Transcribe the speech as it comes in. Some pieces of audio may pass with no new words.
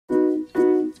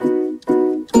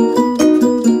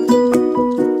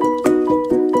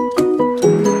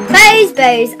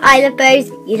bows. I love bows,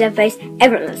 you love bows,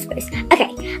 everyone loves bows.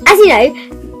 Okay, as you know,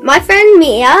 my friend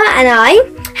Mia and I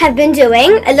have been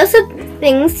doing a lot of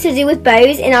things to do with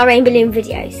bows in our Rainbow Loom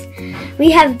videos.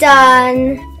 We have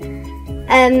done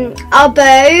our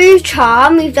bow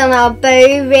charm, we've done our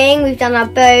bow ring, we've done our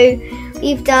bow,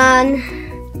 we've done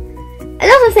a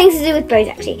lot of things to do with bows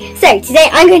actually. So today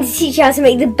I'm going to teach you how to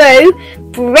make the bow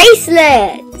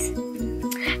bracelet.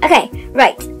 Okay,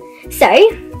 right. So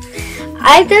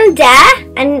I've done that,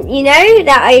 and you know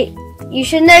that you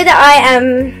should know that I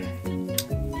am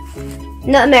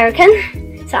not American.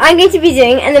 So I'm going to be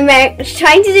doing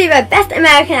trying to do my best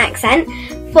American accent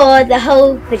for the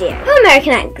whole video.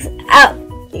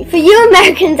 For you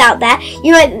Americans out there,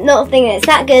 you might not think it's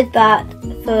that good, but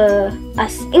for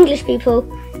us English people,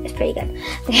 it's pretty good.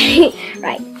 Okay,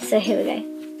 right, so here we go.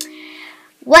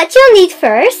 What you'll need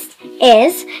first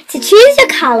is to choose your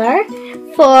color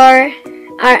for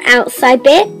our outside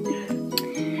bit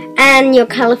and your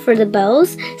color for the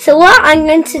bows. So what I'm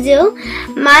going to do,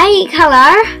 my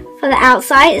color for the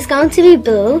outside is going to be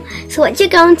blue. So what you're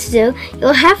going to do,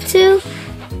 you'll have to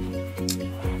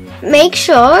make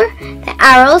sure the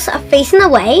arrows are facing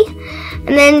away,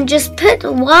 and then just put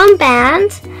one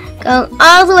band going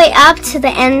all the way up to the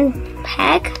end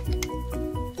peg.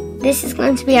 This is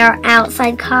going to be our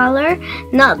outside collar,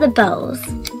 not the bows.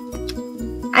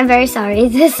 I'm very sorry,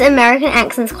 this American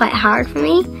accent is quite hard for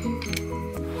me.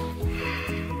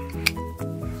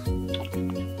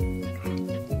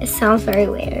 It sounds very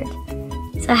weird.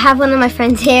 So I have one of my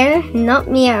friends here, not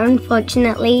Mia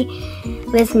unfortunately,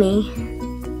 with me.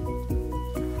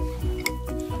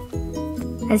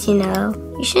 As you know,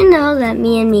 you should know that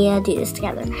me and Mia do this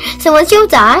together. So once you're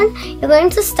done, you're going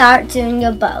to start doing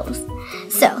your bows.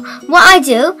 So what I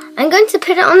do, I'm going to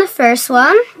put it on the first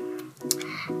one,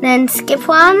 then skip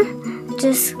one,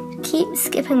 just keep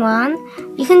skipping one.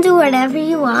 You can do whatever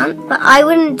you want, but I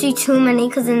wouldn't do too many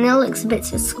because then it looks a bit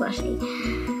too squishy.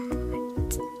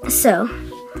 So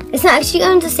it's not actually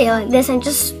going to stay like this, I'm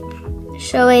just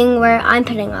showing where I'm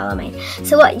putting all of mine.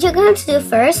 So what you're going to do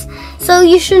first, so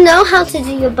you should know how to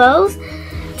do your bows.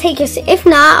 If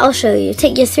not, I'll show you.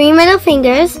 Take your 3 middle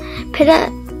fingers,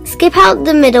 skip out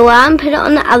the middle one, put it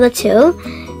on the other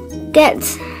 2, get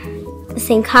the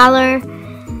same color,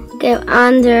 go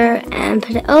under and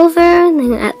put it over,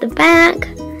 then at the back,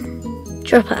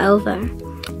 drop it over.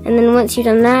 And then once you've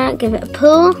done that, give it a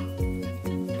pull.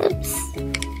 Oops.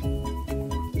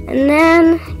 And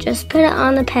then just put it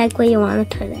on the peg where you want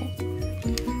to put it.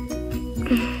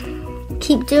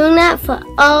 Keep doing that for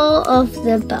all of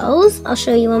the bows. I'll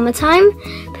show you one more time.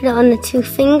 Put it on the 2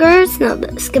 fingers,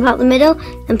 skip out the middle,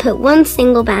 and put 1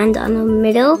 single band on the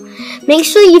middle. Make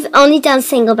sure you've only done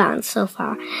single bands so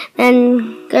far.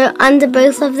 Then go under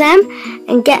both of them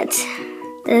and get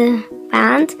the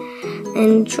band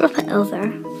and drop it over.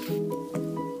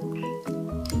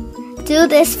 Do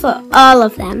this for all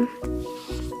of them.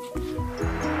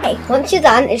 Okay, once you're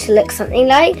done, it should look something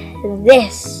like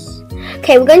this.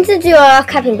 Okay, we're going to do our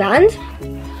capping band.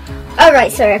 Oh,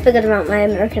 right, sorry, I forgot about my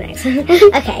American accent.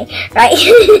 Okay, right.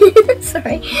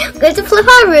 Sorry. We're going to flip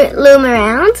our loom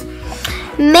around.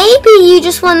 Maybe you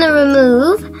just want to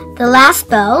remove the last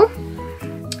bow.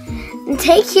 And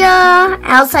take your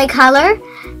outside color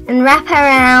and wrap it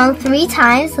around 3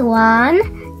 times.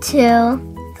 1,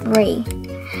 2, 3.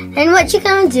 Then what you're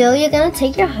going to do, you're going to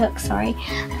take your hook, sorry.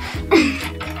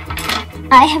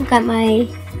 I have got my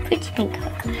pretty pink hook.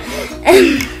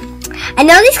 I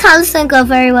know these colors don't go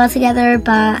very well together,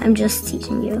 but I'm just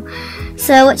teaching you.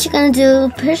 So what you're going to do,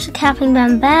 push the capping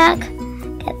band back,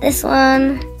 get this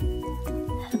one,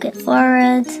 hook it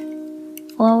forward,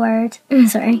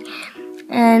 sorry.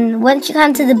 And once you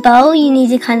come to the bow, you need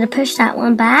to kind of push that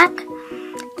one back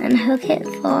and hook it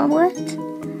forward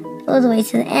all the way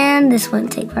to the end. This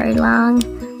won't take very long.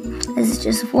 This is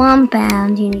just 1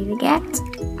 band you need to get.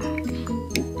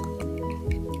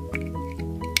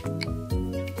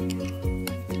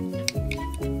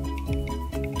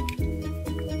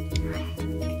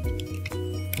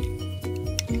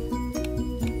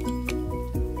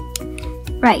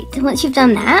 Right, once you've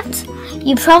done that,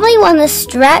 you probably want to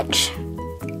stretch.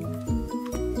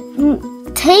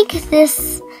 Take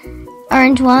this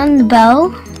orange one, the bow,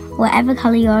 whatever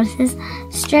color yours is,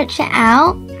 stretch it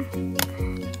out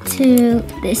to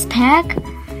this peg,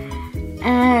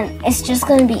 and it's just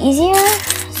going to be easier.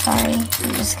 Sorry, let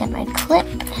me just get my clip,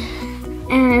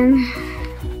 and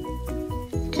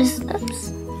just,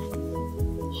 oops,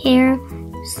 here,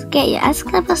 just get your S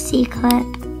clip or C clip,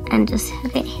 and just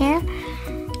hook it here.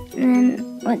 And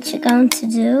then what you're going to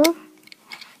do,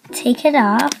 take it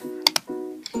off,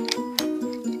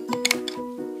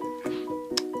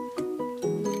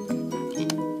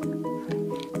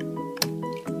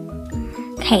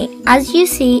 Okay, as you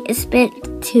see, it's a bit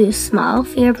too small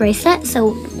for your bracelet.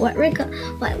 So what we're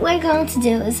going to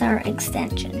do is our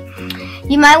extension.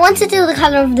 You might want to do the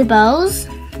color of the bows,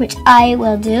 which I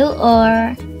will do,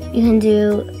 or you can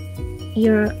do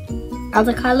your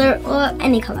other color or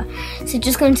any color. So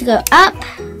just going to go up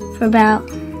for about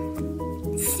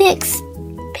 6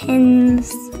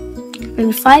 pins,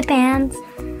 maybe 5 bands,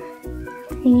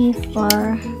 3,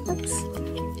 4, oops,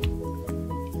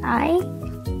 5,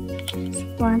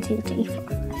 1, 2, 3, 4,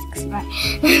 5, 6,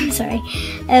 right. Sorry.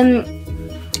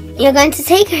 You're going to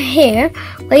take here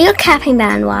where your capping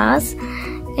band was,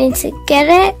 going to get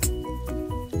it.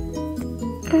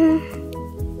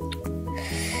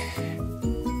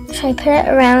 Try put it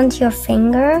around your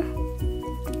finger.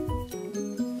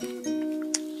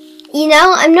 You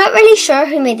know, I'm not really sure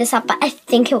who made this up, but I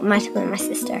think it might have been my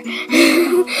sister.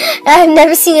 I've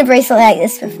never seen a bracelet like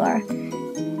this before.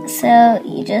 So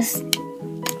you just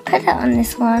put it on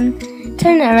this one,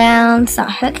 turn it around,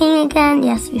 start hooking again.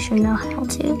 Yes, you should know how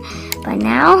to by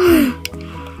now.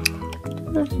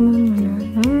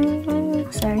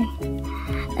 Sorry.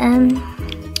 And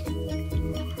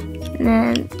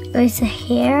then go to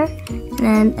here, and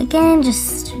then again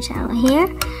just stretch out here,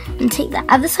 and take the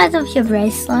other side of your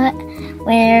bracelet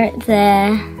where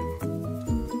the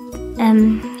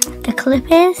clip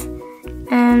is,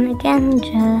 and again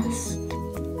just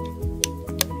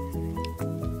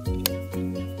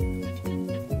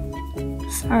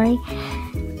sorry,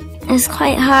 it's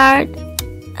quite hard.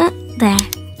 There,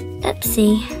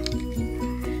 oopsie.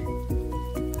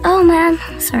 Oh man,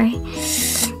 sorry.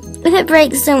 If it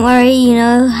breaks, don't worry, you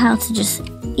know how to just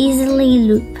easily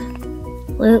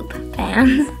loop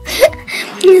bands.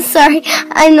 Sorry,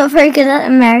 I'm not very good at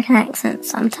American accents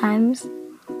sometimes.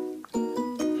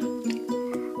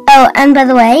 Oh, and by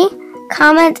the way,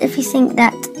 comment if you think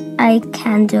that I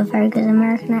can do a very good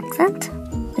American accent.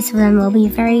 This of them will be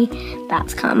very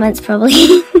bad comments,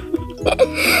 probably.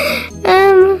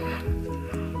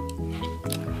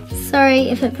 Sorry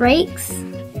if it breaks,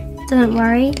 don't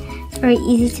worry. It's very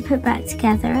easy to put back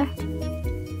together,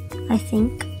 I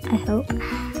think, I hope.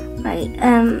 Right,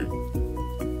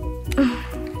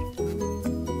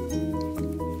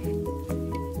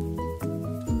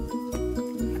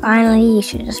 finally, you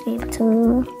should just be able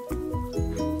to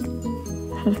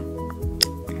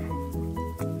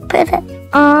put it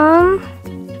on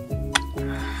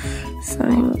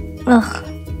something. Ugh.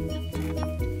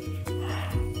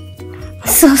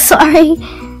 So sorry.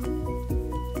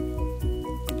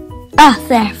 Ah,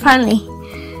 there, finally.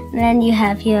 And then you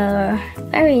have your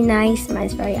very nice,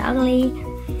 mine's very ugly,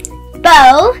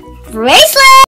 bow bracelet.